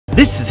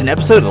This is an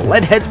episode of the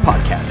Leadheads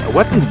Podcast, a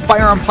weapons and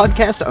firearm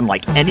podcast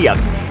unlike any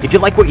other. If you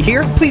like what you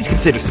hear, please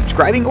consider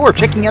subscribing or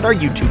checking out our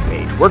YouTube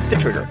page. Work the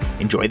trigger.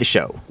 Enjoy the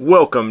show.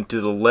 Welcome to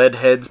the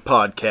Leadheads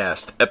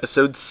Podcast,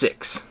 Episode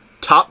 6,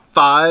 Top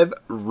 5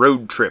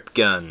 Road Trip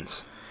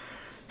Guns.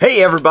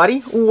 Hey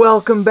everybody,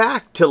 welcome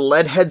back to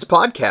Leadheads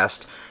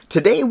Podcast.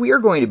 Today we are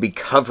going to be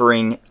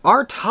covering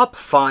our top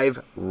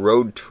 5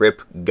 road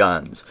trip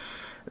guns.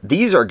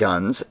 These are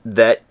guns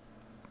that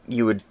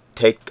you would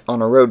take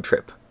on a road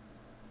trip.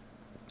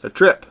 A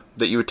trip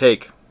that you would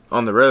take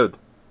on the road.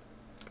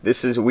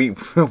 This is, we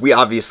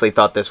obviously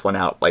thought this one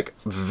out like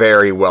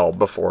very well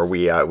before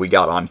we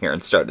got on here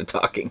and started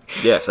talking.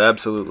 Yes,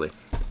 absolutely.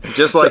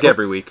 Just like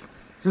every week.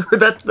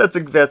 That's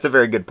a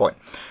very good point.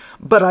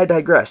 But I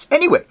digress.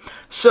 Anyway,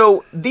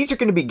 so these are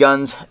going to be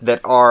guns that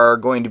are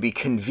going to be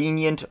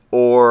convenient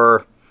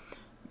or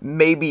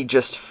maybe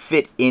just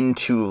fit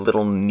into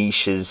little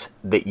niches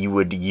that you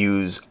would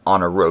use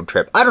on a road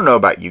trip. I don't know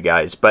about you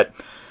guys, but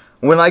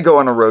when I go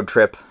on a road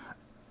trip,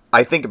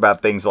 I think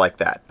about things like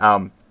that.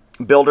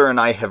 Builder and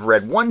I have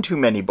read one too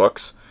many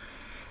books.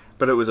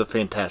 But it was a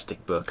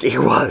fantastic book. It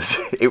was.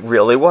 It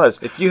really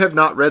was. If you have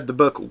not read the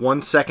book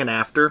 1 second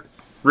after,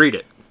 read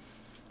it.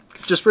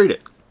 Just read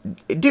it.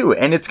 Do,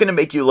 and it's going to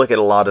make you look at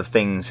a lot of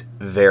things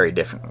very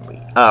differently.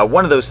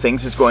 One of those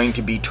things is going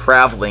to be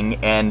traveling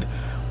and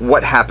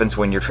what happens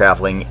when you're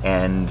traveling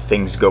and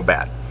things go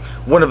bad.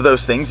 One of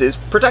those things is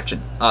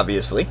protection,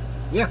 obviously.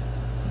 Yeah.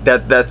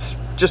 That's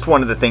just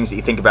one of the things that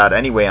you think about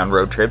anyway on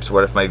road trips.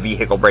 What if my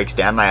vehicle breaks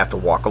down and I have to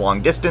walk a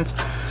long distance?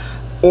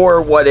 Or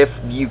what if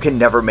you can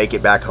never make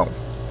it back home?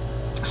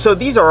 So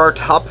these are our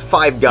top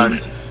 5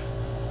 guns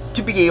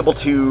to be able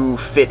to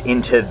fit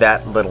into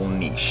that little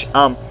niche.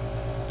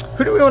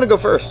 Who do we want to go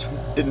first?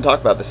 Didn't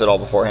talk about this at all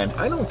beforehand.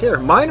 I don't care.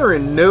 Mine are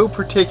in no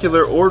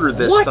particular order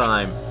this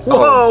time. Whoa!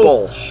 Oh,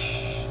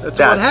 bullshit. That's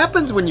what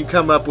happens when you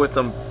come up with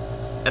them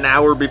an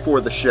hour before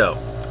the show.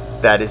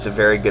 That is a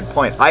very good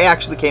point. I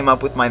actually came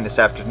up with mine this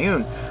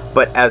afternoon,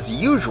 but as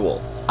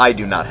usual, I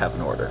do not have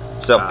an order.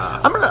 So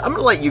I'm gonna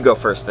let you go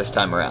first this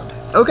time around.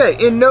 Okay,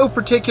 in no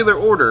particular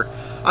order,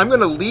 I'm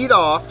gonna lead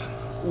off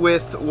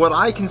with what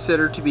I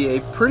consider to be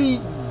a pretty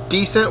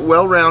decent,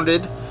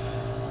 well-rounded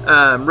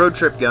road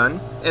trip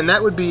gun, and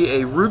that would be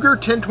a Ruger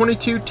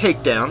 1022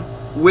 Takedown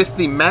with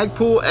the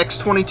Magpul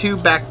X22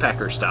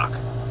 backpacker stock.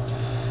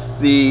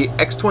 The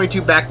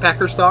X22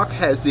 backpacker stock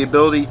has the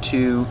ability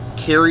to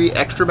carry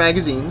extra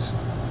magazines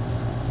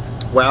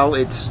while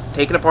it's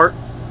taken apart.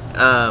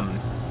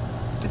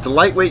 It's a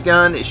lightweight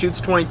gun. It shoots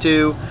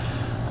 22.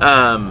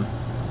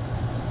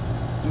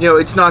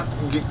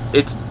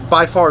 It's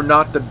by far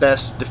not the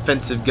best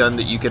defensive gun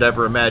that you could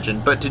ever imagine.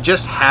 But to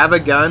just have a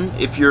gun,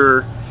 if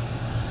you're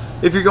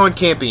going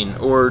camping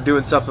or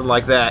doing something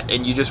like that,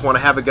 and you just want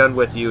to have a gun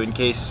with you in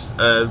case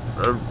a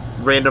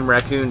random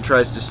raccoon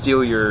tries to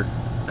steal your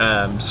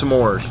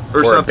s'mores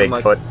or something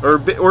like that, or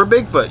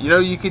Bigfoot. You know,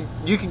 you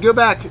could go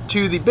back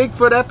to the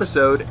Bigfoot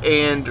episode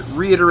and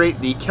reiterate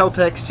the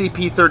Keltec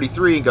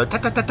CP33 and go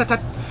tat tat tat tat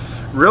tat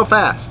real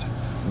fast.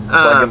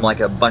 Bug him like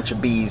a bunch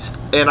of bees.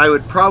 And I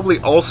would probably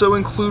also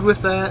include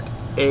with that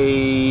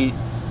I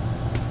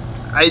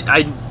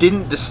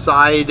didn't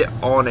decide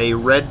on a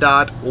red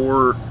dot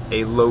or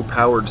a low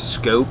powered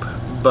scope,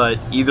 but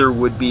either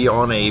would be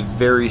on a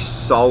very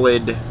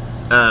solid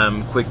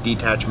quick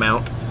detach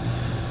mount.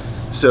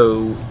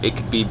 So it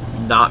could be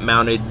not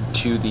mounted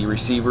to the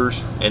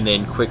receivers and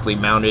then quickly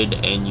mounted,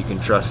 and you can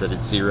trust that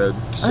it's zeroed.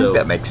 So I think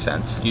that makes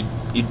sense.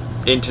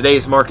 In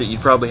today's market,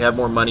 you'd probably have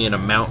more money in a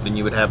mount than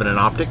you would have in an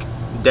optic.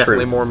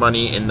 Definitely more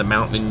money in the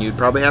mount than you'd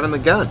probably have in the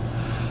gun.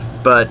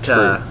 But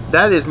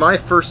that is my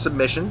first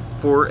submission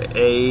for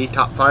a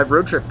top 5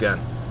 road trip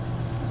gun.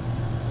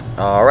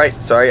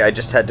 Alright, sorry, I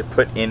just had to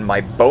put in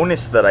my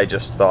bonus that I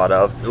just thought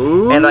of.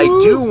 Ooh. And I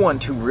do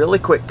want to really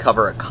quick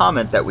cover a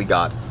comment that we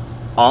got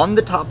on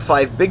the top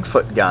 5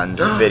 Bigfoot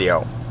guns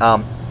video.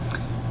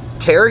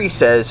 Terry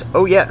says,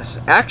 oh yes,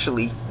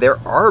 actually, there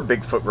are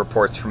Bigfoot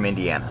reports from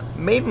Indiana,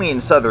 mainly in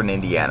southern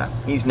Indiana.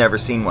 He's never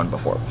seen one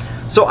before.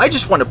 So I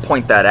just want to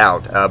point that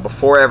out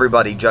before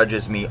everybody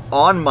judges me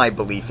on my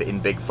belief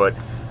in Bigfoot.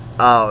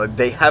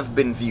 They have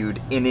been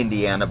viewed in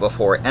Indiana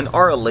before and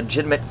are a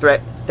legitimate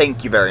threat.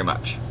 Thank you very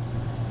much.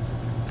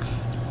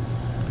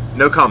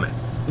 No comment.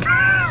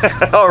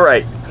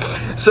 Alright.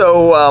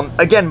 So,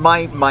 again,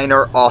 mine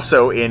are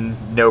also in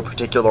no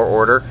particular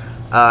order.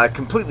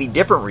 Completely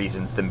different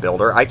reasons than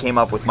Builder. I came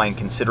up with mine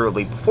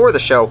considerably before the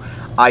show.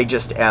 I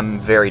just am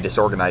very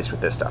disorganized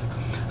with this stuff.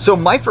 So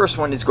my first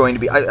one is going to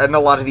be, and a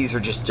lot of these are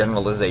just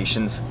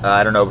generalizations.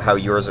 I don't know how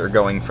yours are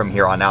going from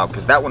here on out,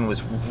 because that one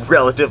was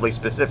relatively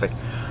specific.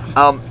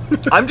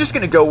 I'm just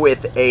going to go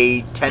with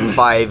a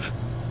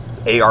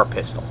 10.5 AR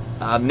pistol.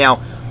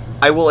 Now,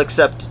 I will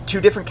accept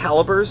 2 different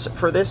calibers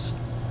for this.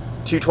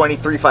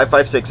 223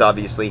 5.56,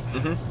 obviously,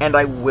 and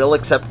I will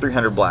accept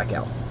 300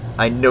 Blackout.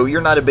 I know you're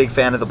not a big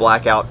fan of the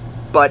Blackout,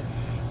 but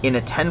in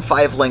a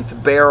 10.5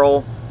 length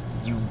barrel,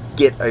 you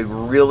get a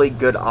really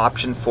good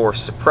option for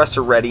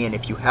suppressor ready, and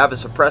if you have a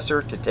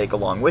suppressor to take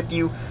along with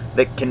you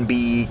that can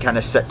be kind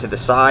of set to the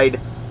side,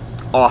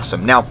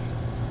 awesome. Now,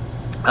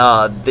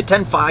 the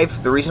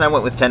 10.5, the reason I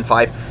went with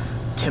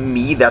 10.5, to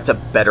me, that's a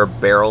better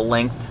barrel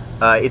length.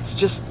 It's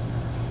just,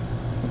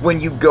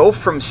 when you go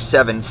from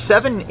 7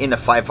 in a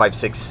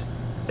 5.56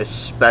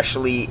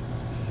 especially,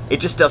 it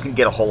just doesn't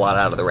get a whole lot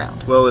out of the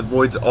round. Well, it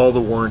voids all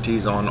the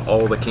warranties on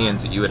all the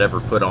cans that you would ever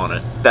put on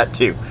it. That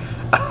too.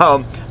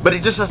 But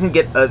it just doesn't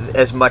get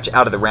as much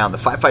out of the round. The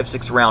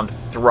 5.56 round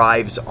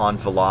thrives on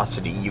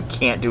velocity. You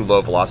can't do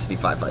low velocity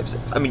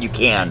 5.56. I mean, you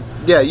can,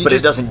 but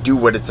it doesn't do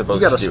what it's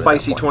supposed to do. You got a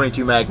spicy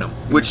 22 Magnum,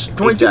 which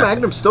 22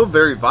 Magnum's still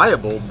very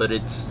viable, but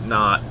it's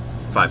not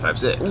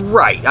 5.56.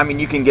 Right. I mean,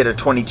 you can get a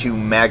 22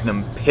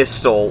 Magnum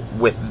pistol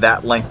with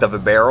that length of a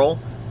barrel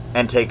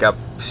and take up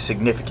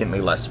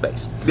significantly less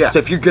space. Yeah. So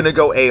if you're going to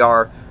go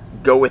AR,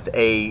 go with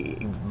a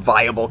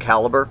viable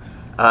caliber.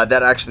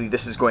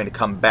 This is going to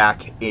come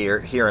back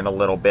here in a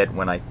little bit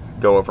when I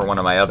go over one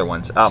of my other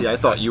ones. See, I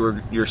thought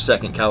your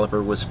second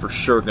caliber was for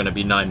sure going to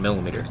be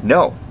 9mm.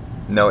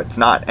 No, it's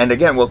not. And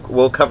again,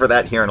 we'll cover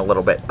that here in a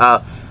little bit.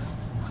 But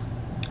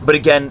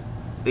again,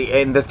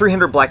 in the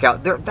 300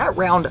 Blackout, that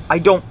round, I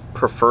don't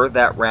prefer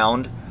that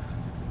round,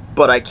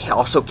 but I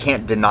also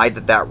can't deny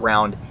that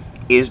round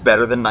is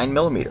better than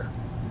 9mm.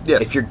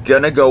 Yes. If you're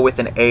going to go with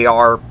an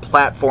AR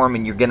platform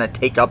and you're going to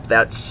take up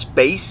that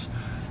space,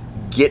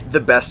 get the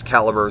best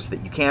calibers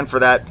that you can for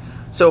that.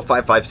 So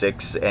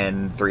 5.56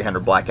 and 300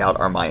 Blackout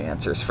are my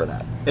answers for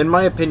that. In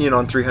my opinion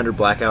on 300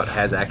 Blackout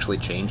has actually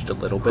changed a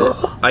little bit.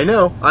 I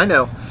know.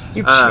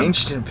 You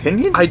changed an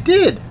opinion? I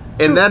did.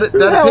 And that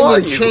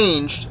opinion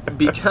changed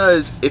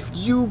because if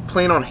you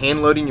plan on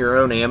hand loading your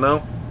own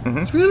ammo,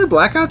 300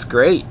 Blackout's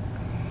great.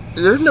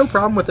 There's no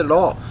problem with it at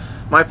all.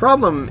 My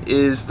problem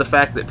is the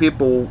fact that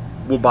people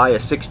will buy a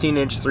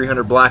 16-inch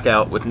 300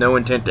 Blackout with no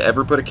intent to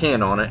ever put a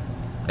can on it,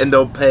 and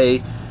they'll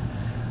pay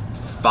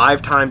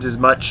 5 times as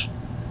much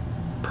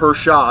per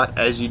shot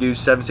as you do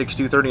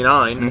 7.62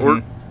 39,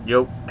 or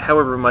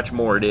however much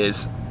more it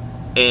is,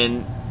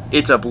 and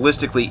it's a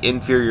ballistically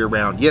inferior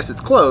round. Yes,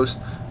 it's close,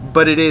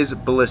 but it is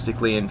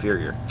ballistically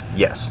inferior.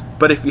 Yes.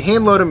 But if you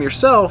hand load them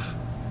yourself,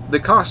 the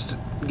cost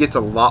gets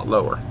a lot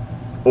lower.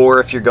 Or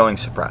if you're going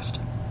suppressed.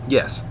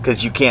 Yes.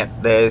 Because you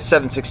can't. The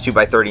 7.62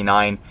 by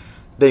 39,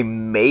 they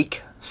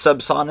make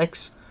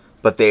subsonics,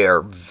 but they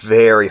are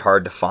very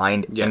hard to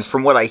find. Yes. And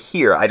from what I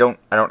hear, I don't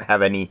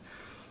have any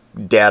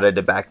data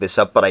to back this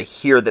up, but I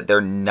hear that they're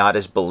not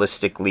as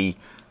ballistically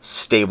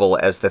stable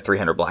as the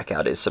 300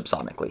 Blackout is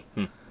subsonically.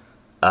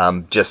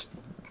 Just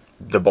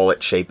the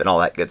bullet shape and all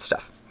that good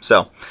stuff.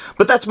 So,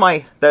 but that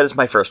is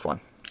my first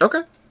one.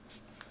 Okay.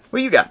 What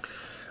do you got?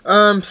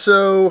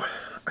 So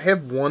I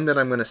have one that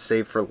I'm going to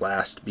save for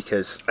last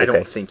because I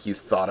don't think you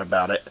thought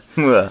about it.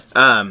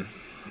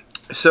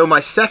 So my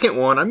second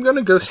one, I'm going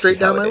to go straight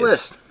down my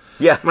list.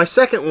 Yeah. My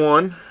second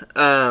one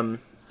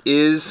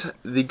is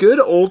the good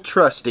old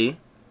trusty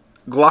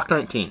Glock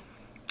 19.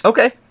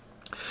 Okay.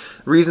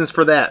 Reasons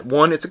for that: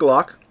 1, it's a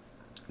Glock.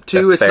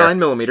 2, That's it's fair.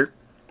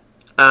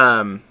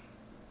 9mm.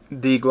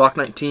 The Glock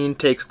 19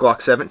 takes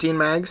Glock 17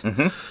 mags.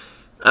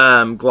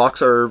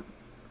 Glocks are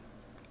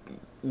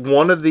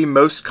one of the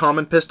most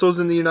common pistols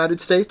in the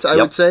United States, I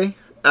would say.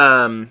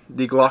 The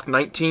Glock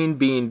 19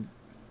 being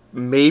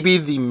maybe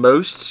the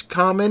most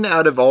common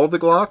out of all the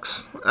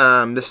Glocks.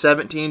 The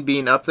 17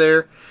 being up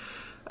there.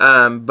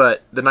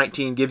 But the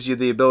 19 gives you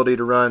the ability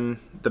to run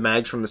the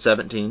mags from the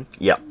 17.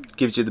 Yep.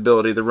 Gives you the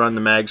ability to run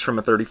the mags from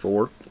a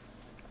 34.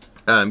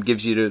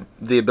 Gives you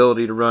the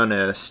ability to run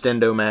a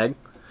Stendo mag.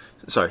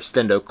 Sorry,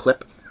 Stendo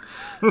clip.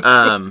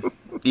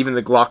 Even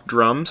the Glock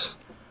drums.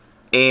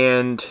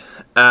 And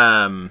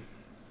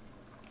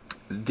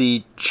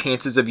the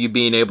chances of you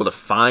being able to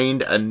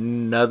find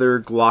another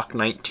Glock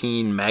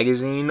 19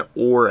 magazine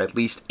or at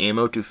least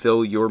ammo to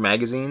fill your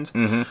magazines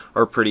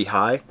are pretty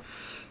high.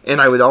 And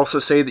I would also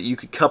say that you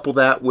could couple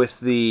that with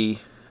the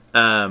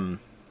Micro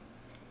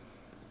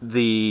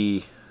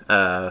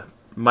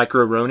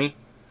Roni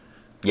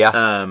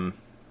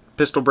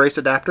pistol brace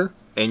adapter,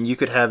 and you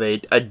could have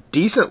a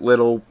decent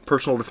little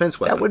personal defense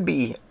weapon. That would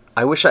be.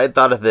 I wish I had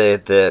thought of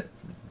the PDW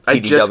I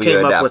just came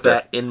adapter. up with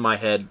that in my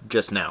head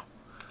just now.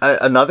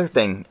 Another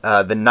thing,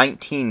 the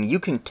 19, you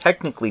can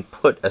technically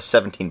put a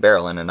 17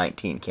 barrel in a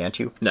 19, can't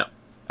you? No.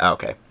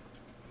 Okay.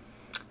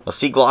 Well,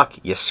 see, Glock,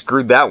 you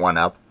screwed that one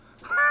up.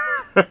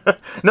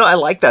 No, I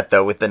like that,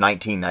 though, with the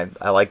 19.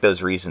 I like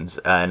those reasons,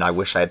 and I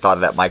wish I had thought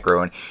of that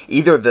Micro. And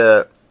either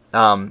the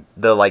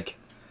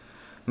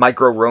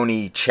Micro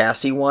Roni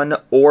chassis one,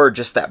 or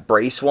just that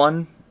brace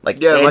one.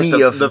 Like any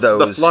like of those.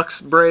 The Flux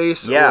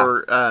brace, Yeah.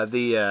 or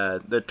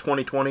the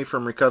 2020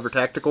 from Recover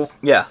Tactical.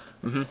 Yeah,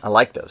 I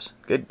like those.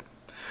 Good.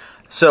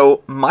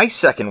 So my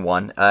second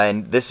one,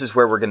 and this is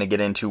where we're going to get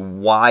into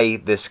why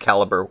this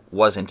caliber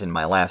wasn't in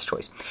my last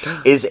choice,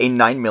 is a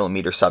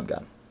 9mm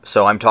subgun.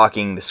 So I'm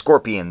talking the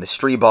Scorpion, the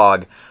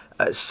Strebog,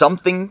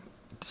 something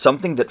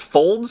that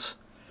folds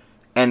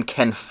and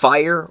can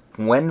fire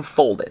when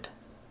folded.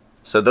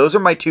 So those are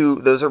my two.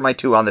 Those are my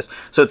two on this.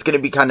 So it's going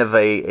to be kind of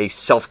a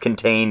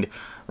self-contained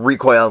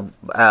recoil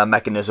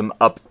mechanism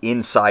up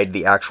inside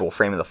the actual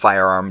frame of the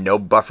firearm. No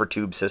buffer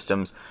tube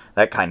systems,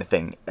 that kind of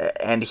thing.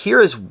 And here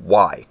is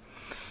why.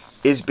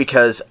 Is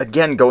because,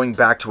 again, going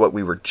back to what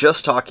we were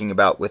just talking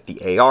about with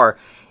the AR,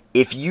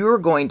 if you're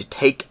going to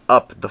take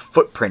up the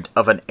footprint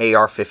of an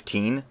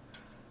AR-15,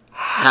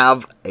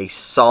 have a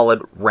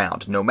solid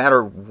round. No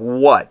matter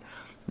what,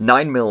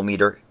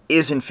 9mm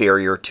is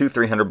inferior to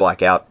 300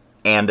 Blackout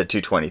and a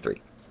 223.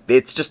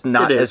 It's just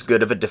not as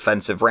good of a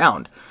defensive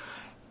round.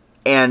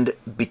 And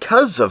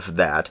because of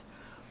that,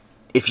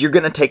 if you're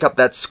going to take up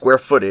that square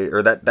footage,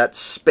 or that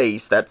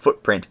space, that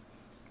footprint,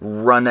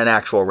 run an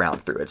actual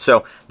round through it.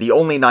 So the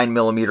only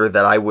 9mm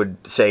that I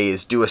would say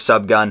is do a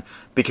subgun,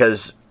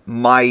 because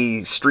my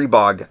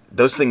Strebog,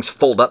 those things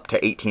fold up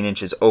to 18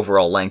 inches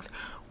overall length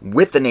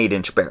with an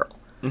 8-inch barrel.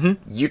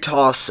 You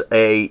toss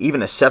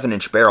even a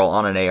 7-inch barrel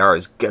on an AR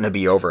is going to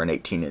be over an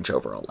 18-inch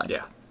overall length.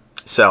 Yeah.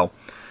 So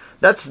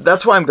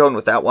that's why I'm going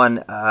with that one.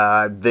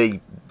 The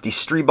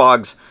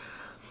Strebogs,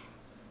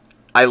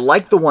 I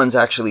like the ones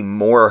actually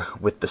more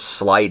with the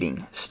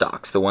sliding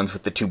stocks, the ones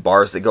with the two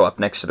bars that go up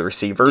next to the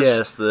receivers.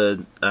 Yes,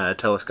 the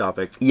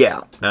telescopic.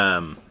 Yeah,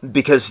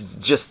 because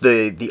just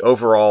the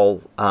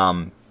overall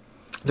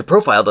the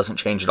profile doesn't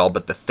change at all,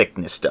 but the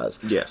thickness does.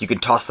 Yes. You can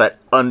toss that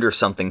under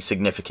something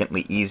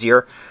significantly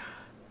easier.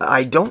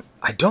 I don't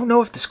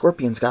know if the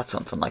Scorpion's got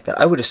something like that.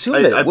 I would assume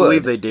that it would. I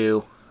believe they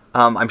do.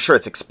 I'm sure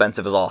it's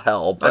expensive as all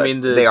hell, but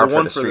they are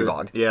for the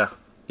Strebog. Yeah,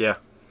 yeah.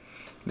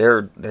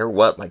 They're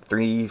what, like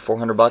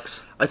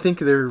 $300-400? I think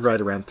they're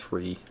right around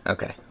 3.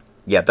 Okay,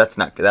 yeah, that's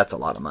a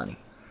lot of money.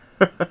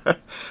 It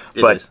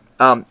is.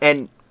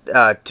 And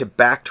to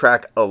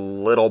backtrack a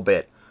little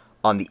bit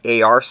on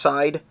the AR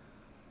side,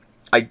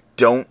 I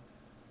don't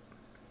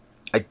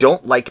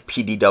like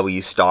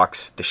PDW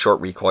stocks, the short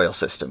recoil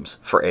systems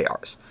for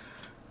ARs,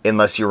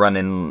 unless you're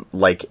running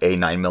like a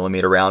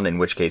 9mm round, in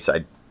which case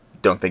I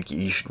don't think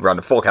you should run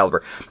a full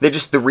caliber.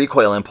 The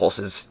recoil impulse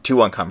is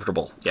too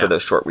uncomfortable for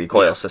those short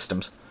recoil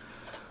systems.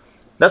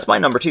 That's my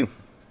number 2.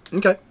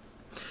 Okay.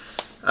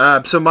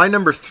 So my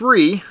number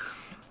 3,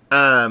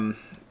 my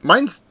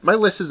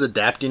list is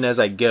adapting as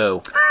I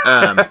go.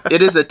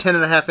 It is a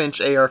 10.5-inch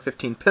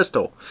AR-15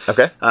 pistol.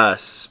 Okay.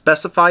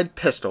 Specified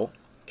pistol,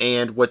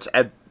 and what's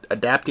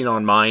adapting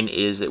on mine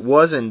is it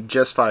wasn't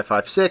just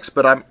 5.56,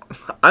 but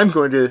I'm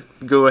going to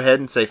go ahead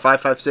and say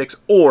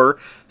 5.56 or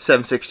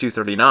 7.62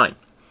 .39.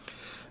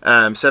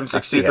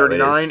 7.62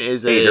 .39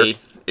 is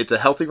it's a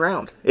healthy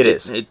round.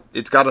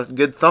 It's got a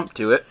good thump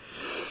to it.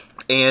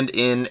 And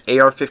in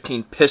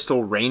AR-15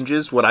 pistol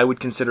ranges, what I would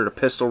consider a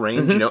pistol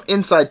range,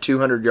 inside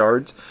 200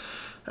 yards,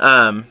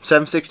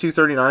 7.62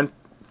 .39,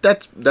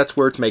 that's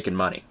where it's making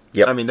money.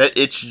 Yep. I mean, that's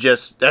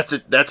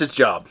its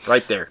job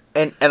right there.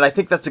 And I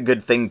think that's a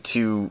good thing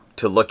to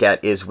look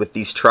at is with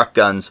these truck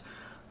guns,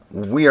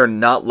 we are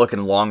not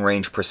looking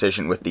long-range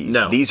precision with these.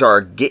 No. These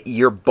are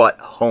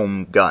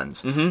get-your-butt-home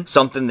guns.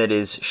 Something that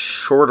is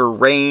shorter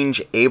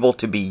range, able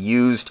to be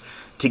used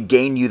to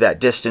gain you that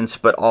distance,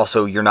 but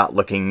also you're not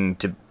looking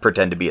to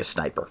pretend to be a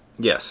sniper.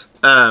 Yes.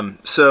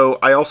 So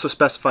I also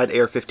specified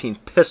AR-15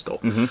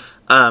 pistol.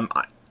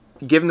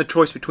 Given the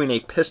choice between a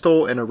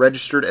pistol and a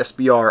registered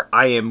SBR,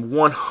 I am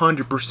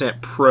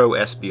 100% pro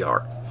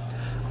SBR.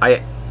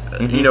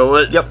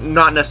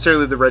 Not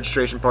necessarily the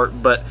registration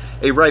part, but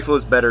a rifle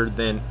is better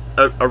than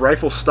a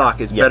rifle stock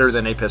is better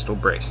than a pistol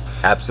brace.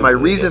 Absolutely.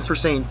 My reason for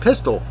saying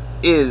pistol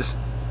is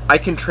I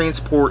can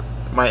transport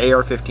my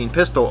AR-15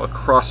 pistol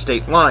across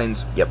state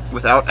lines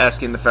without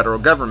asking the federal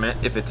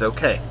government if it's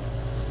okay.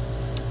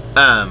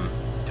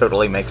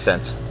 Totally makes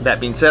sense. That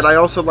being said, I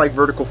also like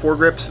vertical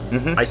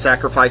foregrips. I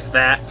sacrifice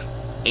that,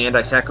 and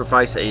I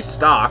sacrifice a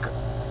stock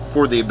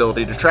for the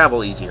ability to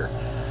travel easier.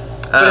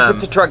 But if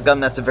it's a truck gun,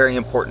 that's a very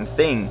important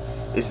thing,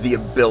 is the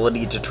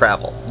ability to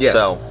travel. Yes.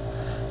 So,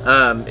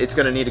 it's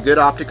going to need a good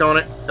optic on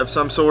it of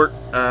some sort.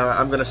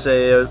 I'm going to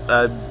say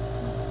a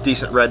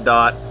decent red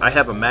dot. I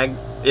have a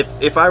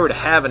if I were to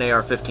have an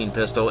AR-15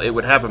 pistol, it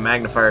would have a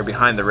magnifier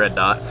behind the red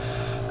dot.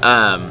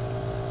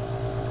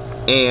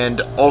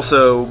 And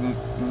also,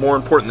 more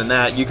important than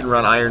that, you can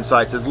run iron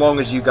sights as long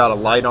as you got a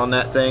light on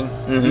that thing.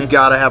 You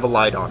got to have a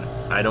light on it.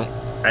 I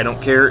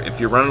don't care if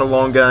you're running a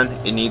long gun;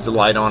 it needs a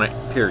light on it.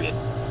 Period.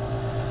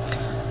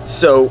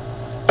 So,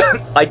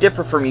 I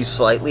differ from you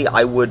slightly.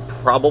 I would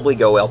probably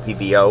go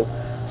LPVO,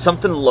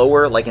 something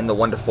lower, like in the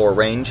 1 to 4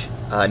 range,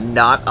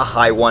 not a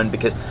high one,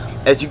 because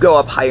as you go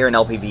up higher in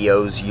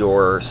LPVOs,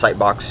 your sight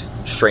box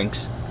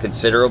shrinks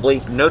considerably.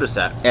 Notice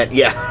that. And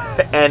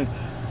and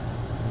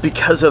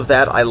because of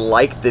that, I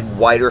like the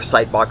wider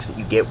sight box that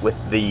you get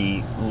with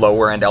the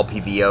lower end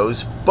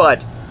LPVOs,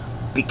 but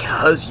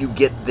because you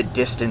get the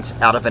distance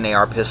out of an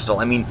AR pistol,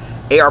 I mean,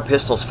 AR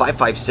pistols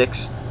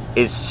 5.56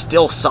 is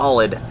still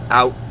solid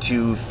out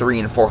to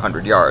 300 and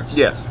 400 yards.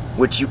 Yes.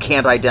 Which you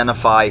can't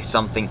identify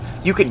something.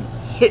 You can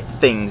hit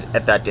things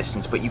at that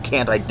distance, but you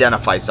can't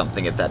identify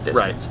something at that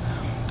distance.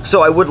 Right.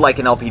 So I would like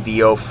an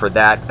LPVO for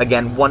that.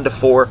 Again, 1 to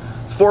 4.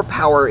 4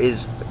 power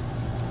is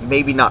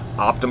maybe not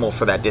optimal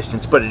for that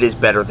distance, but it is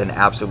better than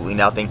absolutely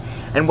nothing.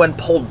 And when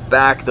pulled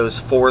back,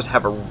 those 4s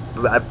have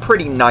a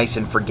pretty nice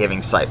and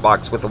forgiving sight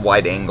box with a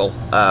wide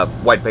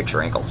wide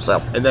picture angle.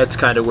 So, and that's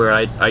kind of where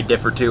I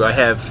differ too. I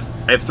have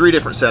 3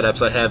 different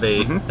setups. I have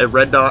a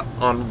red dot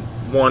on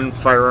one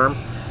firearm,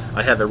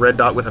 I have a red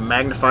dot with a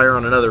magnifier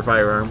on another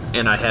firearm,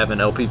 and I have an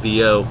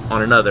LPVO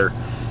on another.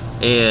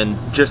 And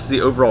just the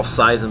overall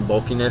size and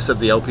bulkiness of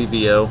the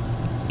LPVO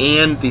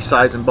and the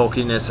size and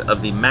bulkiness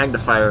of the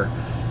magnifier,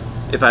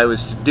 if I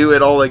was to do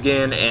it all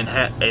again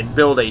and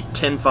build a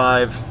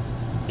 10.5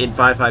 in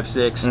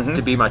 5.56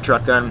 to be my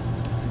truck gun,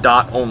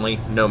 dot only,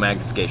 no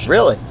magnification.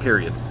 Really?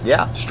 Period.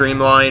 Yeah.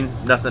 Streamline,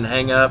 nothing to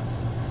hang up.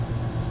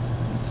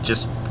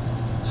 Just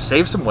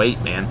save some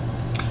weight, man.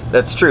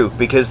 That's true,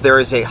 because there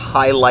is a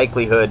high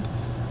likelihood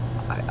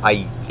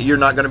You're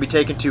not going to be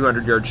taking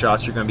 200-yard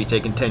shots, you're going to be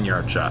taking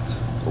 10-yard shots.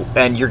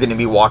 And you're going to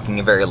be walking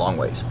a very long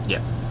ways.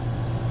 Yeah.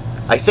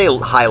 I say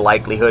high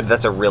likelihood,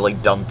 that's a really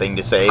dumb thing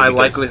to say. High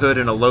likelihood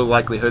in a low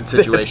likelihood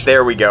situation.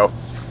 There we go.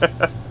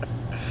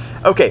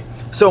 Okay,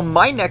 so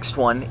my next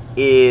one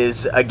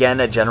is, again,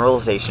 a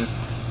generalization.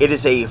 It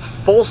is a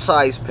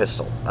full-size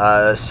pistol.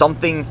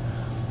 Something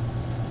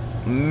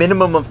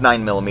minimum of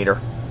 9mm.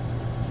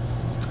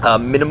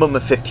 Minimum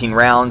of 15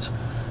 rounds.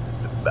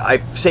 I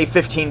say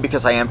 15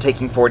 because I am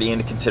taking 40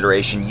 into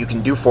consideration. You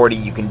can do 40,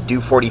 you can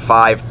do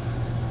 45.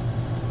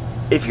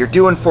 If you're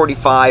doing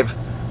 45,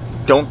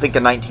 don't think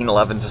a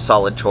 1911 is a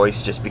solid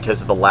choice just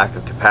because of the lack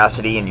of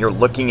capacity, and you're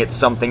looking at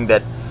something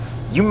that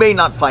you may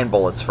not find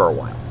bullets for a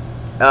while.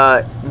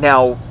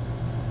 Now,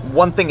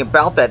 one thing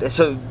about that is,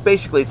 so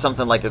basically it's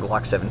something like a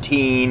Glock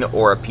 17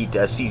 or a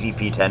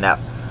CZP-10F.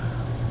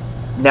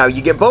 Now,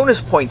 you get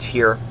bonus points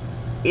here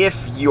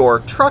if your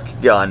truck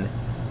gun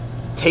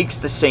takes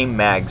the same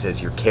mags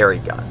as your carry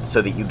gun,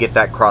 so that you get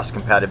that cross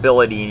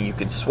compatibility and you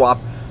can swap.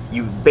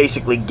 You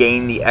basically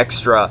gain the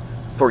extra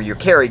for your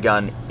carry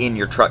gun in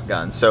your truck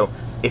gun. So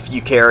if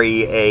you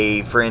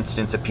carry for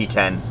instance, a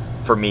P10,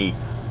 for me,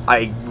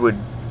 I would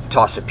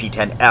toss a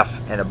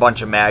P10F and a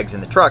bunch of mags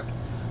in the truck,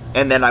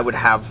 and then I would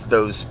have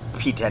those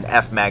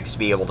P10F mags to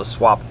be able to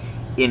swap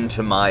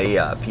into my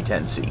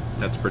P10C.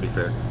 That's pretty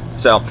fair.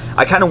 So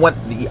I kind of went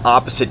the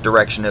opposite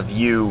direction of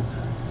you,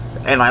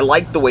 and I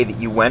like the way that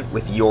you went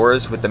with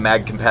yours with the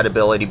mag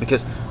compatibility,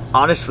 because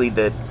honestly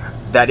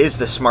that is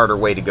the smarter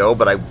way to go,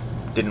 but I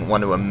didn't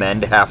want to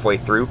amend halfway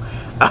through.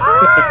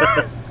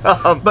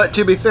 But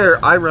to be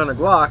fair, I run a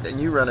Glock and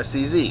you run a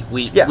CZ.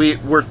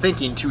 We're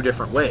thinking 2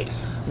 different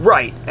ways.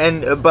 Right,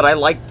 but I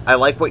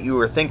like what you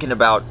were thinking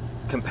about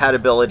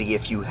compatibility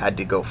if you had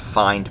to go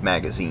find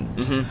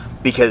magazines,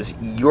 because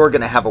you're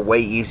going to have a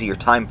way easier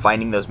time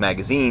finding those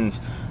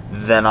magazines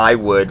than I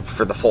would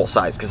for the full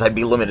size, because I'd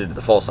be limited to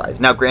the full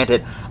size. Now,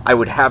 granted, I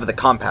would have the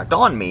compact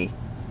on me,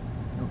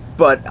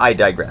 but I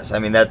digress. I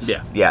mean, that's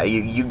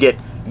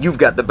you've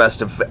got the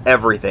best of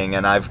everything,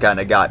 and I've kind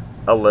of got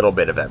a little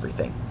bit of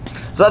everything.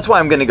 So that's why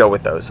I'm going to go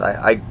with those.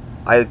 I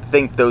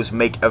think those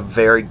make a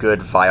very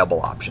good,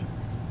 viable option.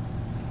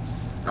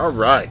 All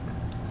right.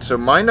 So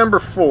my number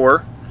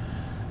 4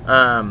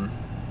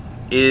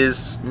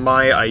 is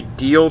my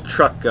ideal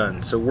truck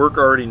gun. So work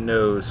already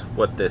knows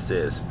what this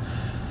is.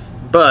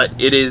 But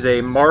it is a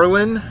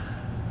Marlin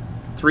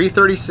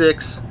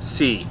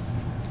 336C.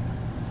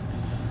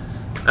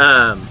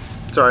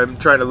 Sorry, I'm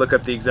trying to look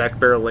up the exact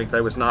barrel length. I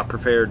was not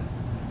prepared.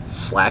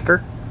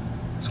 Slacker?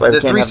 That's why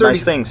we can't have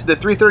nice things. The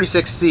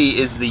 336C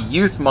is the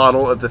youth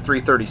model of the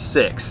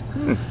 336.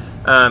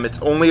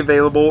 It's only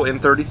available in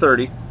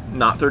 30-30,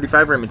 not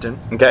 35 Remington.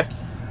 Okay.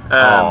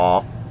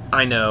 Aww.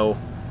 I know.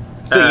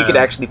 So you could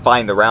actually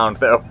find the round,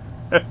 though.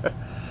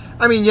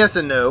 I mean, yes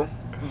and no,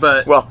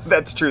 but... Well,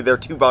 that's true. They're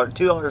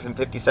 $2.50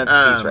 a piece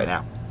right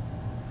now.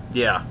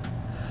 Yeah.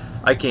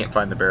 I can't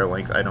find the barrel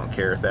length. I don't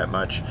care that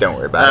much. Don't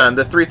worry about it.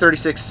 The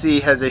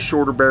 336C has a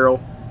shorter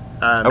barrel.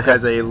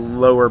 Has a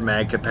lower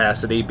mag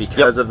capacity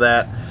because of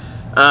that.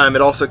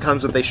 It also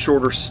comes with a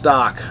shorter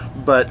stock,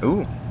 but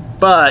the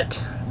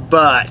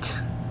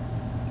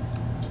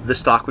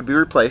stock would be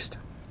replaced.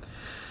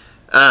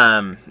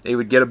 It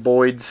would get a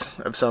Boyd's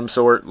of some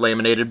sort,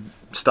 laminated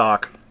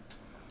stock,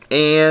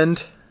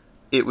 and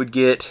it would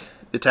get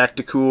the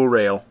Tacticool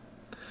rail.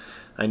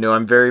 I know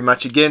I'm very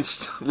much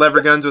against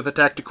lever guns with a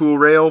Tacticool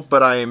rail,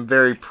 but I am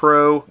very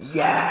pro.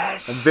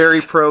 Yes. I'm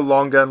very pro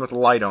long gun with a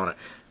light on it.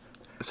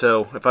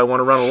 So if I want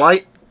to run a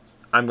light,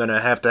 I'm going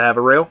to have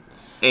a rail.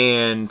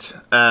 And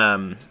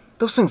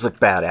those things look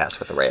badass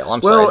with a rail.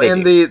 I'm sorry. Well,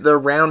 and the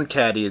round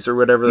caddies, or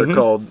whatever they're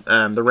called,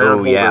 the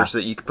round holders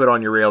that you can put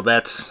on your rail,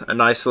 that's a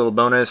nice little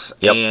bonus.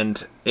 Yep.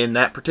 And in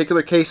that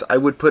particular case, I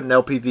would put an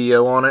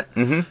LPVO on it.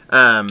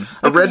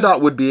 A red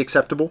dot would be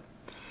acceptable,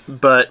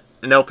 but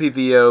an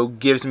LPVO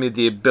gives me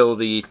the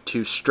ability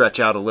to stretch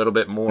out a little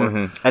bit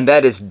more. And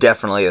that is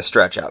definitely a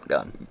stretch out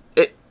gun.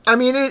 I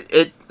mean,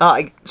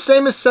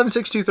 same as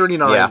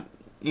 7.6239. Yeah.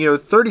 You know,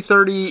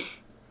 30-30,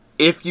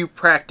 if you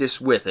practice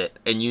with it,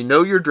 and you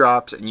know your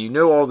drops, and you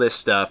know all this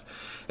stuff,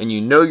 and you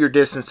know your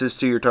distances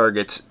to your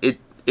targets,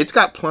 it's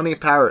got plenty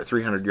of power at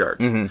 300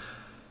 yards.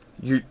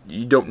 you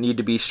don't need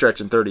to be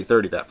stretching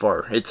 30-30 that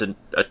far. It's a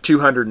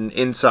 200 and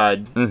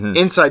inside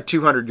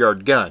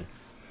 200-yard gun.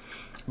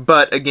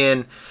 But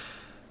again,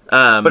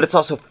 but it's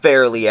also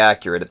fairly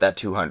accurate at that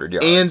 200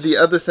 yards. And the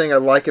other thing I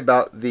like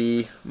about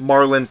the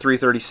Marlin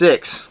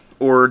 336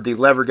 or the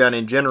lever gun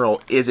in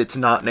general is it's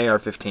not an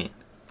AR-15.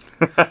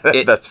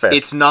 That's fair.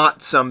 It's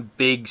not some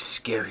big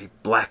scary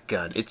black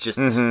gun. It's just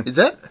is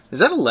that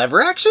a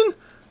lever action?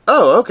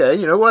 Oh,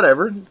 okay,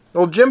 whatever.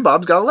 Old Jim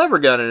Bob's got a lever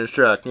gun in his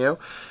truck,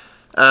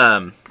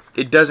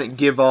 It doesn't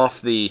give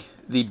off the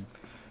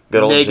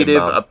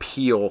negative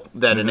appeal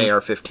that an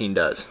AR-15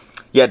 does.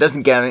 Yeah, it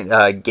doesn't gain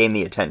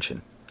the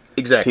attention.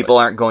 Exactly. People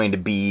aren't going to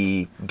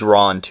be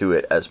drawn to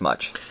it as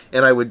much.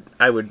 And I would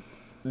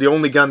the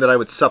only gun that I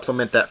would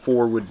supplement that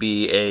for would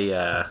be a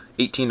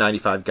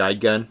 1895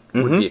 guide gun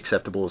would be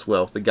acceptable as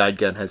well. The guide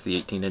gun has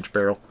the 18-inch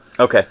barrel.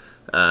 Okay.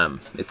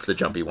 It's the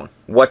jumpy one.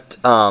 What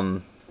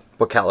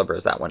caliber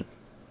is that one?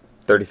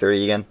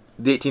 30-30 again?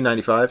 The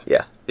 1895?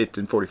 Yeah. It's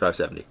in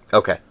 45-70.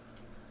 Okay.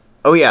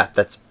 Oh yeah,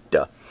 that's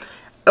duh.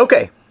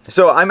 Okay,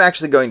 so I'm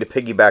actually going to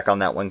piggyback on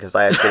that one because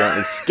I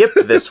accidentally skipped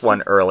this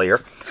one earlier.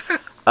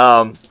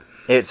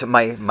 It's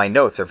my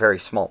notes are very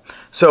small.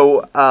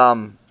 So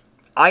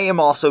I am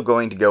also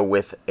going to go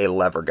with a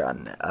lever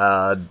gun.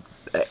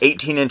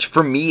 18-inch,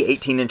 for me,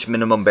 18-inch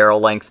minimum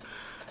barrel length,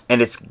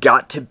 and it's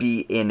got to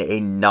be in a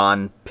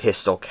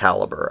non-pistol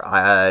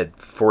caliber.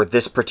 For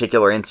this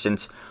particular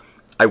instance,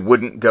 I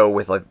wouldn't go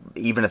with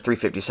even a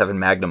 357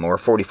 Magnum or a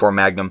 44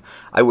 Magnum.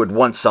 I would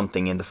want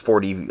something in the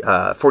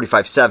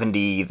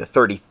 45-70, the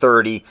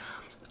 30-30.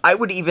 I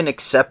would even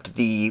accept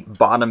the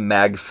bottom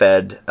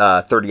mag-fed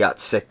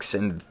 30-06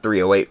 and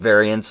 308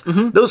 variants.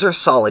 Those are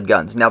solid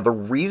guns. Now, the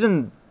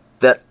reason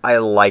that I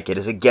like it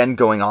is, again,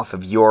 going off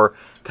of your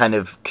kind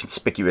of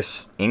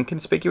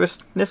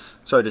inconspicuousness.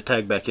 Sorry to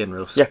tag back in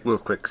real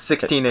quick.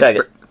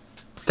 16-inch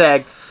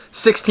tag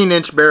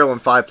 16-inch barrel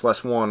and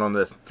 5+1 on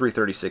the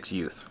 336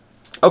 Youth.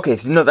 Okay,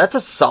 so no, that's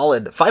a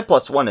solid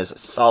 5+1 is a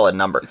solid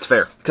number. It's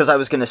fair. Because I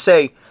was going to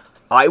say,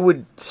 I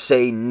would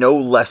say no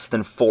less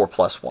than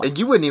 4+1. And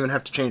you wouldn't even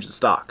have to change the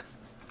stock.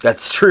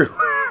 That's true.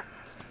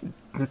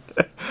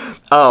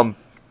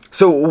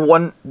 So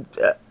one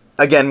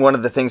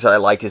of the things that I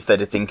like is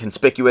that it's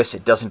inconspicuous.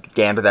 It doesn't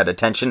gander that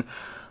attention.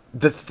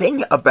 The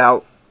thing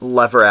about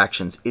lever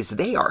actions is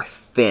they are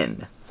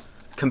thin.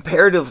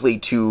 Comparatively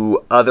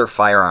to other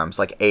firearms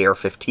like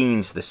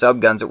AR-15s, the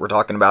subguns that we're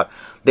talking about,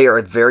 they are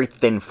a very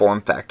thin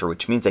form factor,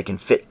 which means they can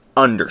fit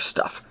under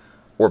stuff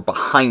or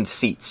behind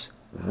seats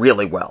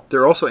really well.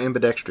 They're also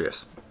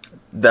ambidextrous.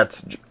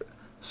 That's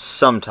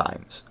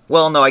sometimes.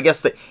 Well, no, I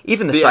guess that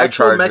even the side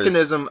actual chargers,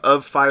 mechanism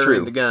of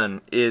firing the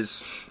gun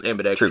is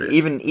ambidextrous. True.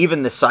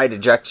 Even the side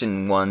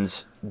ejection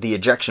ones, the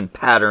ejection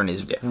pattern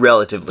is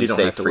relatively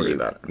safe for you. You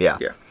don't have to worry about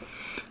it. Yeah.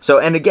 So,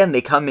 and again, they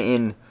come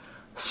in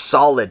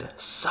solid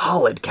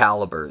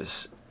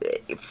calibers.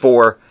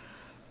 For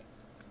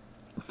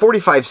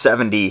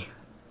 45-70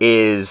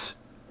 is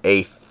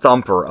a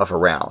thumper of a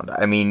round.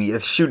 I mean,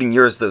 shooting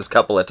yours those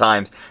couple of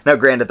times. Now,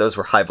 granted, those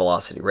were high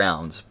velocity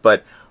rounds,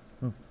 but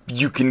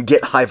you can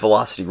get high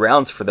velocity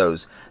rounds for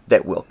those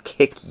that will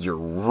kick your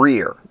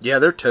rear. Yeah,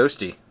 they're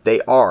toasty.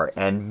 They are,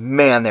 and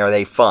man, are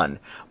they fun.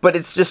 But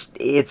it's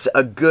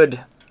a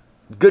good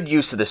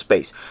use of the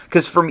space.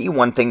 Because for me,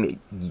 one thing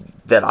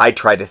that I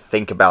try to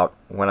think about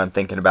when I'm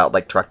thinking about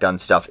like truck gun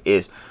stuff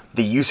is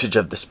the usage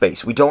of the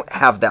space. We don't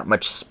have that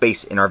much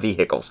space in our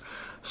vehicles.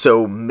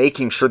 So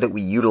making sure that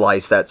we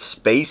utilize that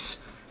space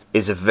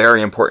is a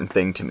very important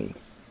thing to me.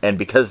 And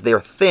because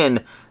they're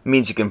thin,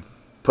 means you can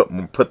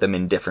put them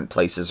in different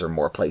places or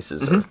more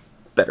places or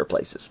better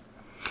places.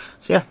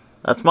 So yeah,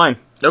 that's mine.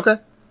 Okay.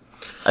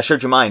 I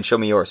showed you mine. Show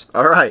me yours.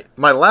 All right.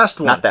 My last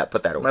one. Not that.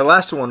 Put that away. My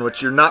last one,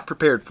 which you're not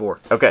prepared for.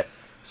 Okay.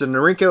 It's a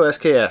Norinco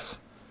SKS.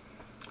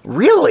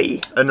 Really?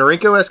 A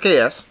Norinco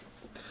SKS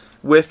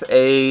with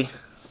a...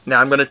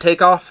 Now, I'm going to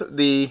take off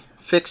the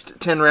fixed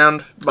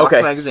 10-round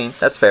box magazine.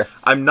 That's fair.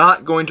 I'm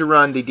not going to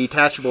run the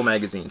detachable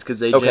magazines because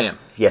they jam.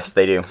 Yes,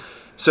 they do.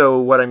 So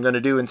what I'm going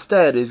to do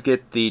instead is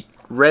get the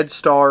Red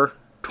Star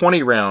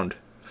 20-round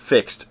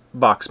fixed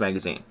box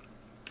magazine.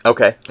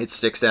 Okay. It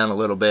sticks down a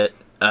little bit,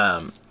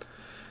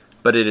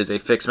 but it is a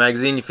fixed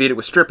magazine. You feed it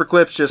with stripper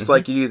clips just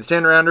like you do the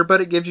 10-rounder,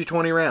 but it gives you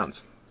 20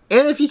 rounds.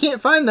 And if you can't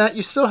find that,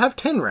 you still have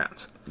 10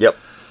 rounds. Yep.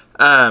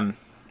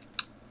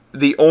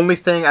 The only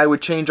thing I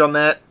would change on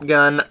that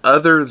gun,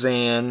 other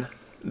than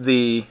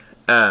the,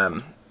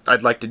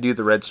 I'd like to do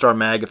the Red Star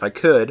mag if I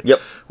could,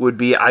 would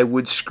be I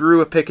would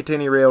screw a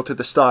Picatinny rail to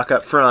the stock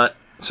up front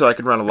so I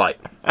could run a light.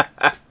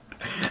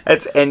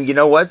 And you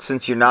know what?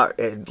 Since you're not,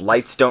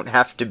 lights don't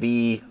have to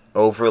be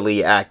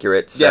overly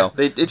accurate. So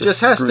yeah, it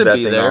just has to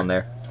be there. On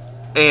there.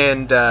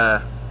 And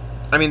I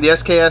mean the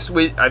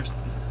SKS, I've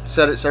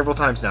said it several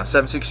times now.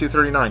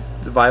 7.6239,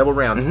 the viable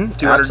round,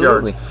 200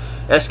 yards.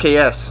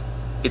 SKS,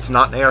 it's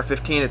not an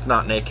AR-15, it's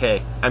not an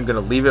AK. I'm gonna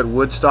leave it at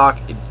Woodstock.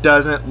 It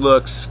doesn't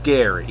look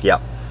scary.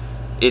 Yep.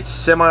 It's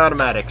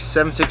semi-automatic,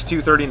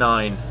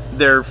 7.6239.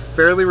 They're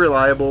fairly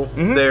reliable.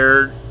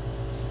 They're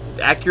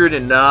accurate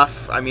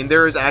enough. I mean,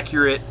 they're as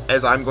accurate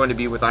as I'm going to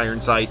be with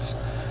iron sights,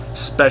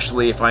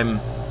 especially if I'm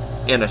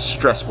in a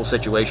stressful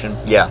situation.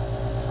 Yeah.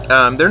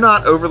 They're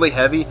not overly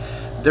heavy.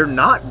 They're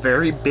not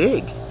very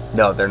big.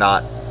 No, they're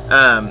not.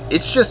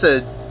 It's just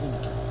a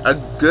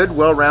good,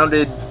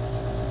 well-rounded,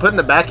 put in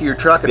the back of your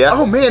truck. And, Yeah.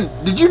 oh man,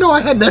 did you know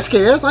I had an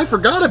SKS? I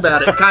forgot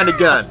about it. Kind of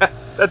gun.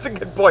 That's a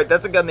good point.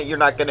 That's a gun that you're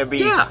not going to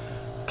be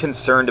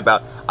concerned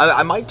about.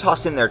 I might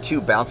toss in there too,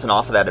 bouncing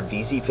off of that, a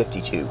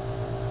VZ52.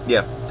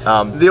 Yeah.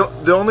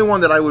 The only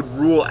one that I would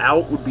rule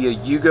out would be a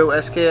Yugo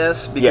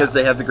SKS because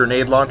they have the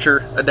grenade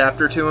launcher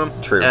adapter to them.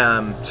 True.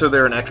 So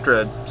they're an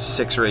extra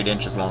 6 or 8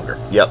 inches longer.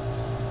 Yep.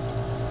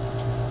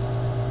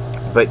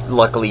 But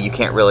luckily you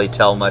can't really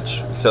tell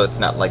much, so it's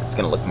not like it's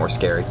going to look more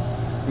scary.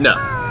 No.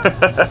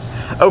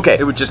 Okay.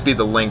 It would just be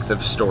the length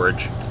of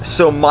storage.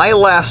 So my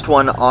last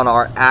one on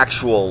our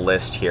actual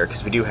list here,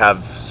 because we do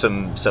have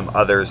some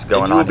others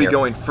going on here. You will be here.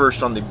 going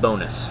first on the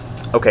bonus.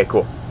 Okay,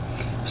 cool.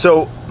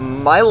 So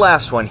my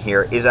last one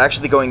here is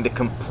actually going the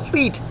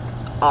complete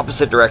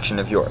opposite direction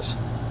of yours.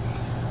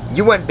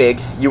 You went big,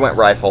 you went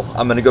rifle.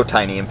 I'm going to go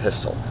tiny and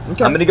pistol.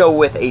 Okay. I'm going to go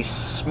with a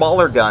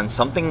smaller gun,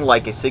 something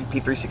like a SIG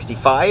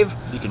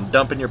P365. You can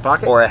dump in your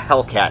pocket? Or a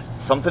Hellcat.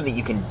 Something that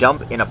you can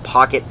dump in a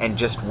pocket and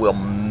just will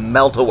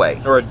melt away.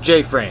 Or a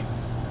J-frame.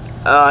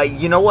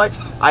 You know what?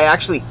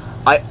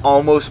 I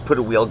almost put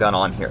a wheel gun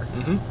on here.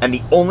 Mm-hmm. And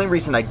the only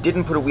reason I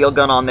didn't put a wheel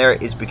gun on there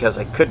is because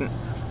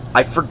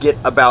I forget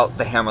about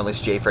the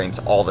hammerless J-frames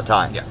all the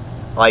time. Yeah.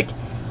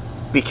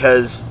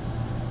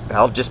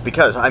 Just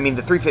because. I mean,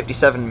 the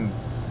 357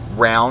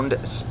 round,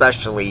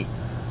 especially,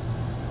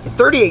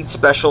 38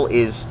 special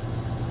is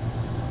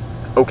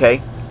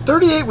okay.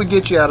 38 would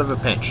get you out of a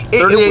pinch.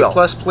 It 38 will.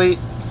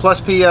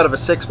 plus P out of a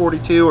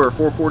 642 or a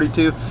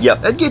 442.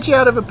 Yep. That'd get you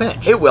out of a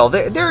pinch. It will.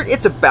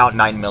 It's about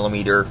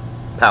 9mm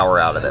power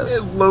out of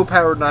those. Low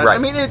powered 9. Right. I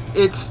mean,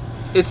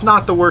 it's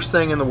not the worst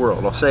thing in the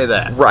world. I'll say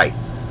that. Right.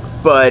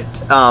 But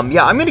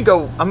yeah, I'm gonna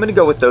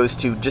go with those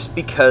two just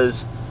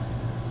because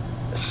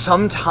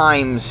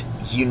sometimes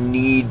you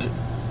need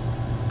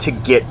to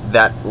get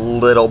that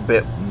little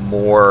bit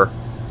more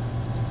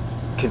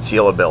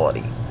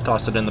concealability.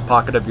 Toss it in the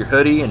pocket of your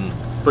hoodie and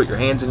put your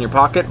hands in your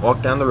pocket and walk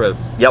down the road.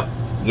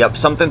 Yep,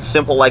 something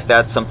simple like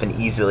that, something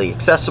easily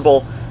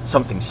accessible,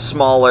 something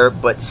smaller,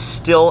 but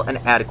still an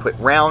adequate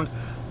round.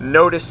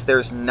 Notice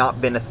there's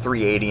not been a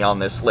 380 on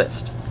this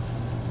list.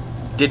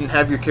 Didn't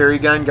have your carry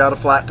gun, got a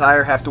flat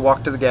tire, have to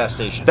walk to the gas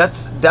station.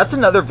 That's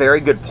another very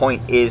good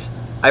point. Is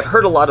I've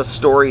heard a lot of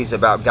stories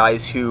about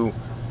guys who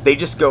they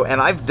just go,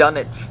 and I've done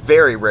it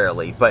very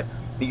rarely, but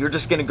you're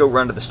just going to go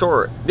run to the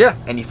store,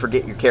 and you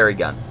forget your carry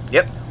gun.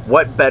 Yep.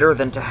 What better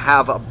than to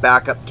have a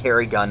backup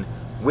carry gun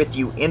with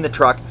you in the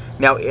truck?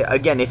 Now,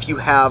 again, if you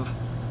have,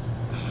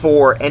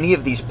 for any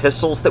of these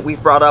pistols that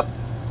we've brought up,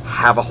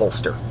 have a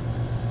holster.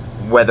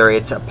 Whether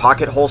it's a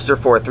pocket holster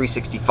for a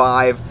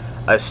 365,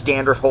 a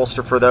standard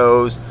holster for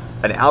those,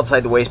 an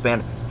outside the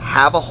waistband,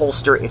 have a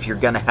holster if you're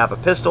going to have a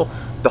pistol.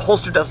 The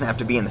holster doesn't have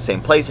to be in the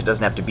same place, it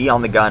doesn't have to be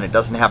on the gun, it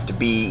doesn't have to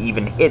be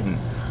even hidden,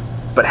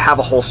 but have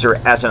a holster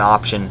as an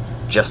option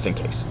just in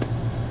case.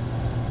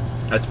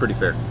 That's pretty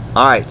fair.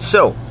 Alright,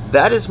 so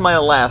that is my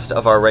last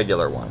of our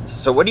regular ones.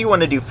 So what do you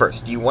want to do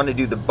first? Do you want to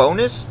do the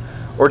bonus,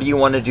 or do you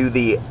want to do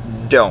the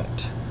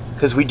don't?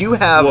 Because we do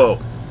have... Whoa.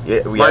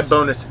 Yes. My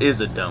bonus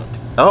is a don't.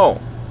 Oh,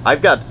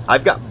 I've got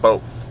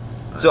both.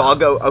 So I'll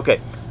go,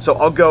 okay, so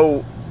I'll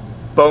go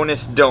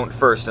bonus don't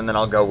first, and then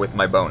I'll go with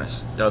my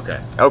bonus. Okay.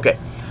 Okay,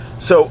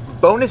 so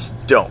bonus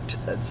don't.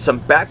 Some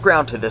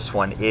background to this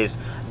one is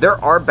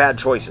there are bad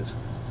choices.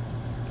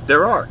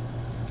 There are.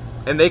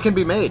 And they can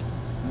be made.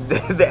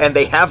 And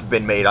they have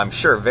been made, I'm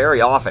sure, very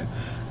often.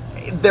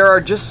 There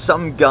are just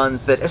some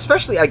guns that,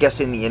 especially I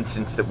guess in the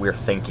instance that we're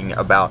thinking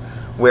about,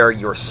 where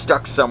you're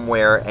stuck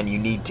somewhere and you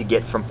need to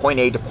get from point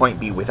A to point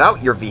B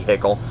without your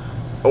vehicle,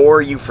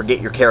 or you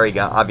forget your carry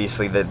gun.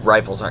 Obviously, the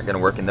rifles aren't going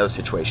to work in those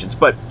situations.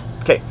 But,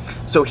 okay,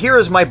 so here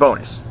is my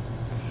bonus,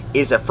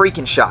 is a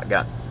freaking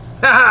shotgun.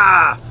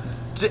 Ha ha!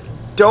 Just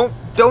don't.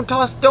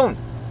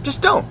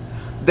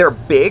 They're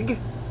big.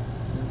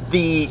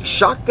 The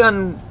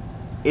shotgun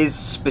is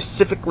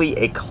specifically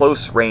a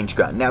close range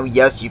gun. Now,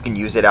 yes, you can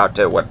use it out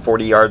to,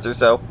 40 yards or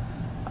so?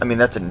 I mean,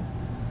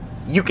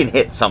 you can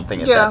hit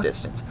something at that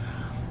distance.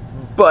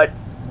 But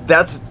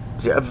that's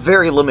a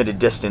very limited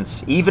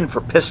distance. Even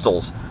for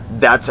pistols,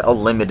 that's a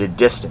limited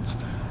distance.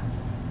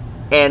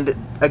 And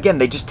again,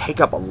 they just take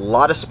up a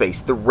lot of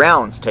space. The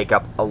rounds take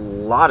up a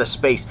lot of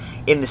space.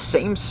 In the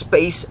same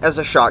space as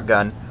a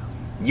shotgun,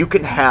 you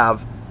can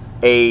have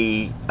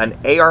an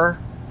AR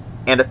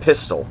and a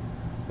pistol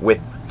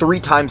with 3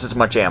 times as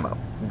much ammo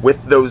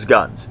with those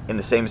guns in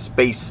the same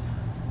space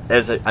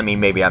as I mean,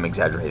 maybe I'm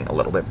exaggerating a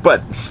little bit,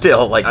 but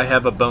still, like... I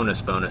have a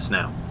bonus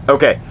now.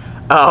 Okay.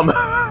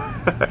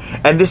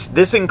 And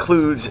this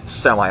includes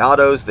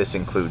semi-autos, this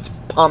includes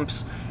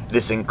pumps,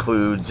 this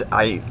includes...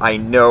 I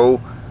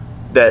know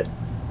that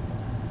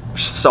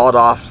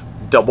sawed-off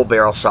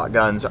double-barrel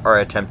shotguns are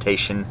a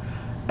temptation,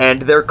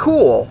 and they're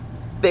cool.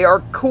 They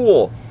are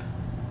cool,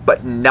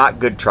 but not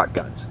good truck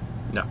guns.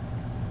 No.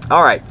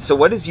 All right, so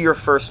what is your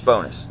first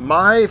bonus?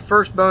 My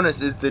first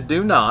bonus is the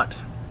Do Not,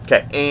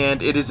 Okay.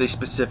 and it is a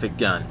specific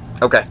gun.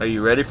 Okay. Are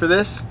you ready for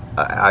this?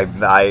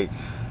 I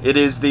It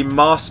is the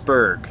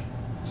Mossberg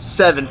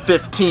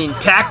 715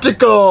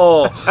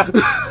 Tactical.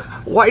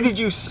 Why did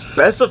you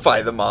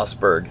specify the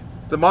Mossberg?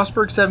 The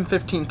Mossberg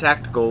 715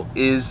 Tactical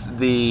is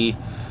the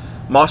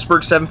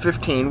Mossberg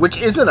 715, which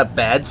isn't a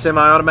bad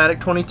semi-automatic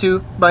 22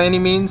 by any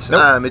means.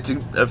 Nope. It's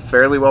a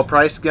fairly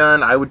well-priced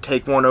gun. I would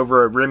take one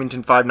over a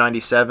Remington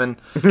 597.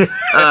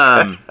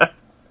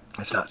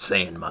 It's not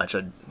saying much.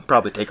 I'd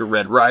probably take a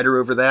Red Ryder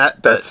over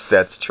that. But,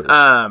 That's true.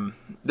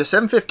 the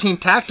 715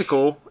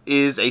 Tactical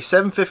is a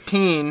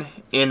 715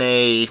 in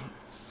a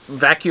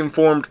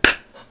vacuum-formed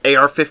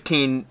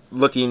AR-15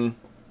 looking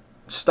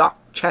stock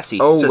chassis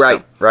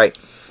system. right.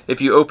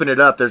 If you open it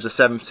up, there's a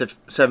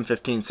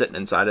 715 sitting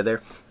inside of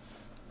there.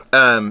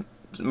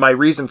 My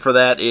reason for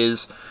that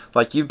is,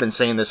 like you've been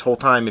saying this whole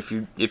time, if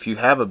you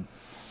have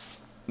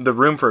the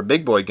room for a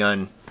big boy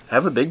gun,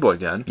 have a big boy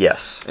gun.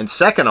 Yes. And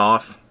second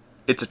off,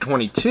 it's a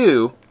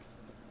 22,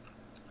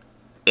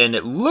 and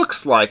it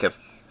looks like a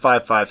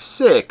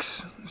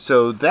 5.56,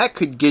 so that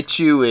could get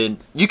you in.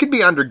 You could be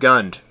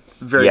undergunned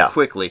very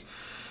quickly.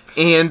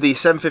 And the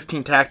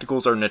 715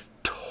 Tacticals are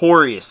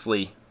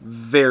notoriously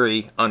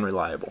very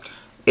unreliable.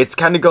 It's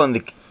kind of going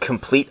the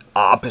complete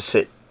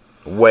opposite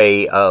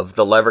way of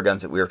the lever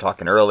guns that we were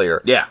talking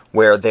earlier. Yeah.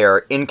 Where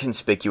they're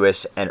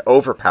inconspicuous and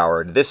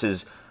overpowered. This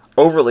is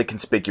overly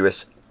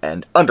conspicuous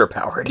and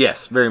underpowered.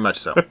 Yes, very much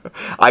so.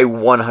 I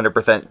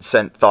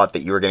 100% thought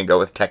that you were going to go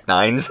with Tech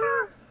 9s.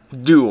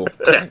 Dual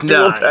Tech 9s.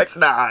 Dual Tech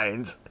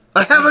 9s.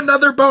 I have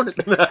another bonus.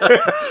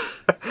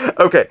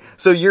 Okay,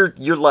 so your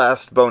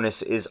last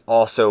bonus is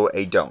also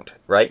a don't,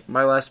 right?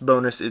 My last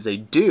bonus is a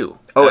do.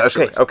 Oh,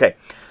 actually. okay.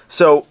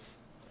 So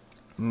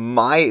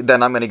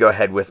then I'm going to go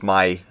ahead with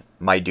my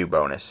do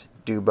bonus.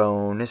 Do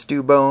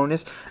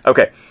bonus.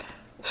 Okay.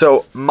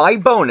 So my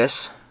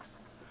bonus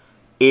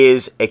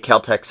is a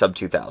Kel-Tec Sub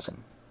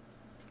 2000.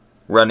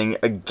 Running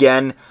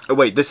again. Oh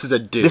wait, this is a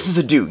do. This is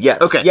a do.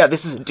 Yes. Okay. Yeah,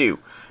 this is a do.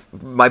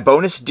 My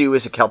bonus do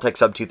is a Kel-Tec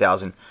Sub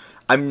 2000.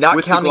 I'm not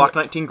with counting the Glock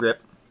 19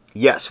 grip.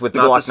 Yes, with the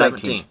Not Glock the 19.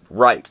 17.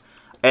 Right.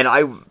 And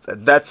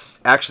that's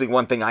actually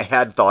one thing I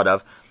had thought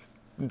of.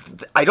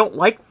 I don't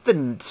like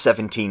the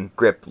 17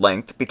 grip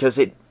length because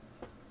it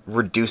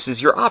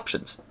reduces your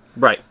options.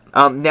 Right.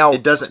 Now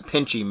It doesn't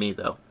pinchy me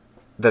though.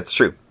 that's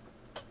true.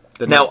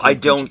 The Now 19 I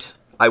pinchy.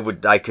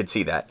 don't. I could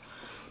see that.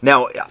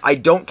 Now I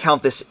don't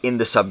count this in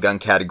the subgun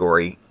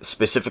category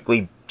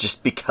specifically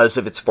just because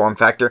of its form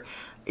factor.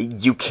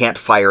 You can't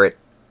fire it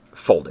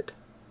folded,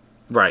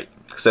 Right.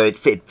 so it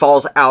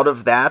falls out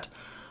of that.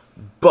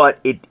 But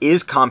it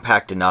is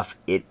compact enough.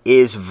 It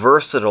is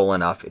versatile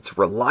enough. It's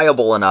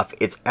reliable enough.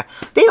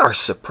 They are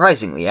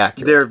surprisingly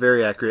accurate. They're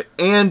very accurate,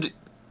 and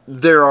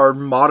there are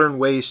modern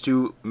ways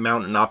to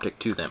mount an optic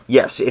to them.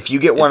 Yes, if you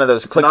get one of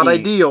those It's clicky, not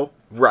ideal,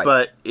 right?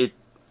 But it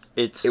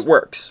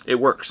works. It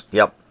works.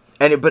 Yep.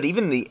 But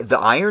even the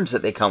irons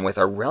that they come with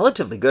are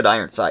relatively good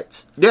iron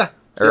sights. Yeah.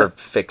 Or yeah.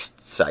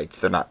 fixed sights.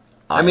 They're not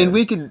iron. I mean,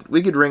 we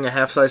could ring a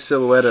half-size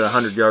silhouette at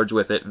 100 yards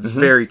with it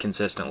very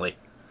consistently.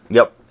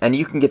 Yep. And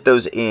you can get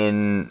those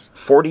in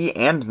 40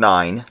 and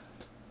 9.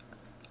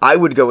 I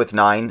would go with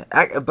 9.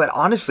 But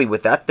honestly,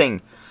 with that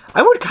thing,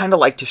 I would kind of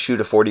like to shoot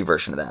a 40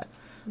 version of that.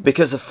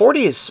 Because the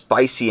 40 is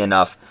spicy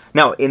enough.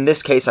 Now, in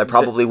this case, I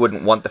probably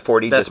wouldn't want the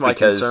 40 That's just my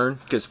because... concern,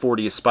 because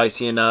 40 is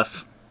spicy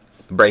enough.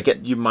 Break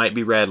it? You might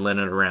be rattling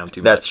it around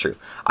too much. That's true.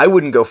 I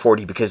wouldn't go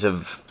 40 because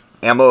of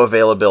ammo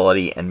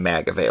availability and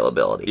mag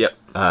availability. Yep.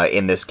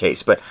 In this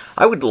case. But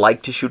I would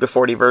like to shoot a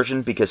 40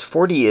 version because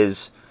 40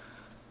 is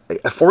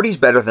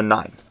better than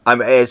 9.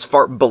 As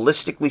far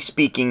ballistically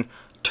speaking,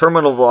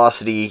 terminal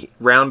velocity,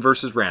 Round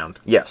versus round.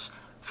 yes,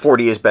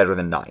 40 is better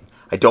than 9.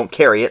 I don't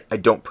carry it. I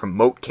don't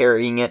promote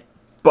carrying it,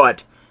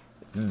 but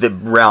the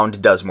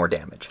round does more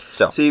damage.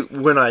 So See,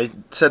 when I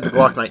said the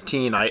Glock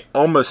 19, I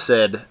almost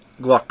said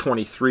Glock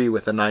 23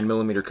 with a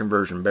 9mm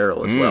conversion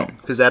barrel as well,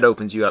 because that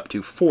opens you up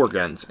to 4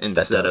 guns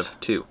instead does. of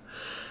 2.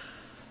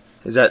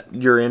 Is that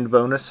your end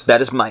bonus?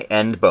 that is my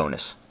end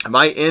bonus.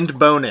 My end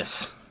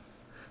bonus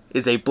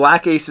is a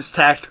Black Aces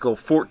Tactical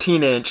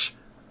 14-inch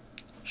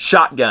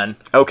shotgun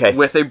Okay.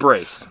 with a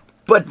brace.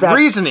 But that's...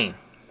 Reasoning.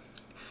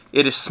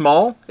 It is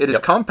small. It is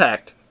Yep.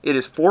 compact. It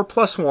is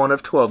 4+1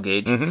 of 12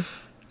 gauge.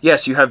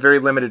 Yes, you have very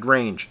limited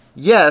range.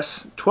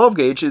 Yes, 12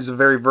 gauge is a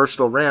very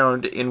versatile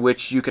round in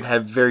which you can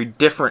have very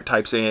different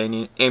types of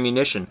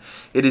ammunition.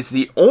 It is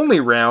the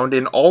only round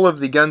in all of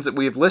the guns that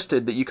we have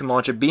listed that you can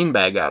launch a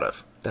beanbag out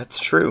of. That's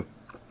true.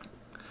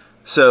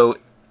 So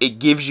it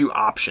gives you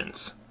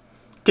options.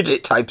 You could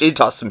just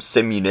toss some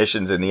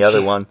simunitions in the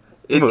other one.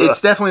 It's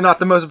definitely not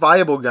the most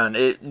viable gun.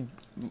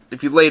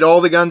 If you laid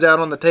all the guns out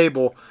on the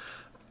table,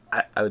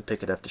 I would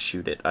pick it up to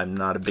shoot it. I'm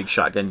not a big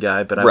shotgun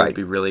guy, but I Right. would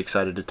be really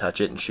excited to touch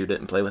it and shoot it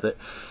and play with it.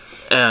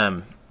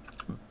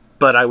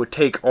 But I would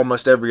take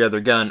almost every other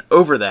gun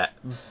over that.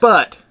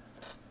 But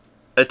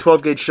a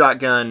 12-gauge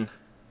shotgun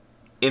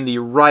in the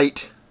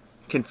right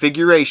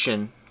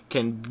configuration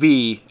can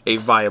be a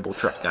viable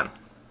truck gun.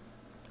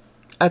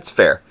 That's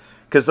fair,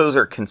 because those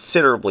are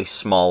considerably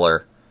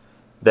smaller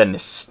than the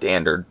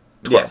standard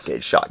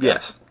 12-gauge shotgun.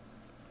 Yes.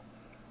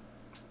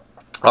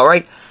 All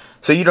right,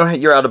 so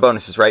you're out of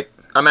bonuses, right?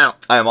 I'm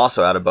out. I am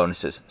also out of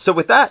bonuses. So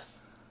with that,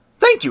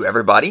 thank you,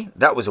 everybody.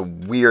 That was a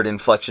weird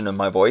inflection of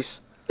my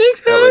voice.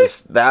 Thanks,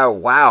 guys.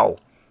 Wow.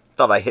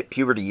 Thought I hit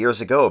puberty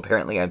years ago.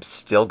 Apparently, I'm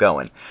still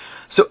going.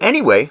 So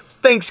anyway,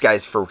 thanks,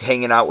 guys, for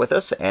hanging out with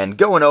us and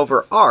going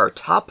over our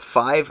top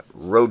 5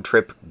 road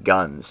trip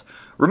guns.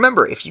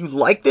 Remember, if you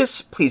like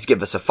this, please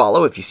give us a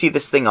follow. If you see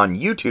this thing on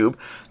YouTube,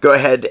 go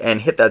ahead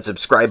and hit that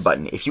subscribe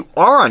button. If you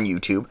are on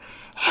YouTube,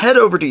 head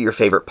over to your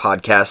favorite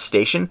podcast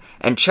station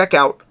and check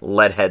out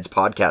Leadheads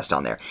Podcast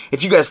on there.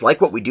 If you guys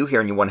like what we do here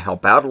and you want to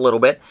help out a little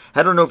bit,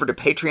 head on over to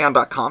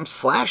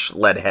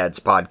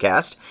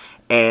patreon.com/LeadheadsPodcast.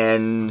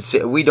 And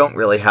we don't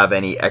really have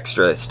any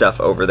extra stuff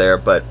over there,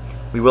 but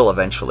we will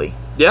eventually.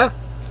 Yeah,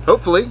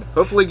 hopefully.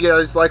 Hopefully you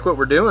guys like what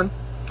we're doing.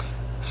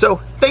 So,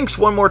 thanks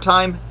one more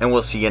time, and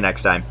we'll see you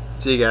next time.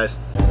 See you guys.